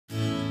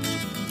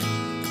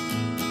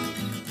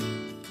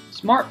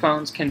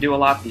Smartphones can do a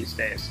lot these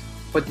days,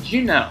 but did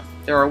you know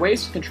there are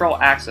ways to control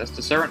access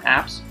to certain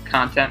apps,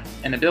 content,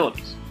 and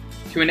abilities?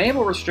 To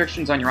enable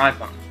restrictions on your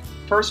iPhone,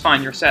 first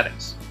find your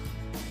settings.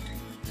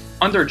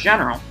 Under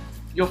General,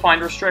 you'll find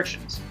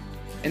restrictions.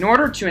 In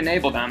order to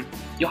enable them,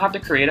 you'll have to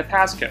create a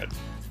passcode.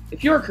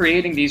 If you are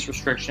creating these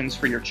restrictions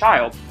for your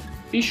child,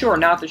 be sure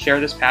not to share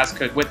this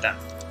passcode with them,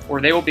 or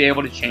they will be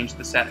able to change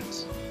the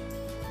settings.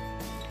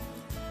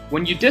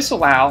 When you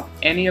disallow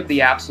any of the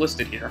apps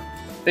listed here,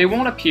 they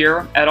won't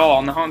appear at all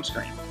on the home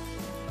screen.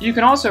 You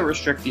can also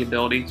restrict the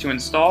ability to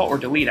install or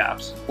delete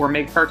apps, or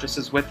make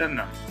purchases within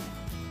them.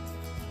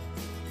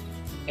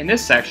 In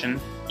this section,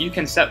 you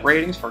can set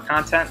ratings for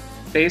content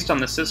based on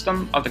the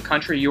system of the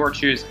country you are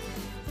choosing.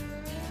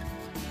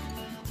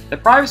 The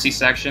privacy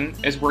section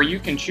is where you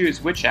can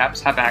choose which apps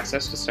have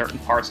access to certain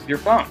parts of your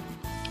phone.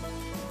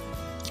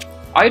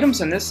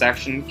 Items in this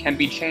section can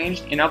be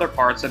changed in other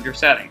parts of your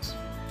settings.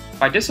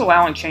 By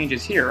disallowing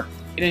changes here,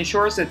 it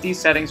ensures that these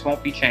settings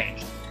won't be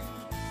changed.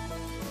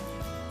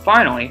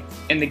 Finally,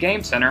 in the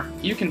Game Center,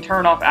 you can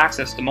turn off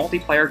access to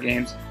multiplayer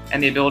games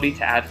and the ability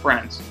to add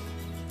friends.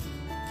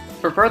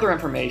 For further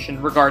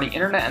information regarding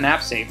internet and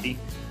app safety,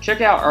 check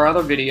out our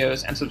other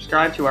videos and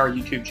subscribe to our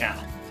YouTube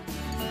channel.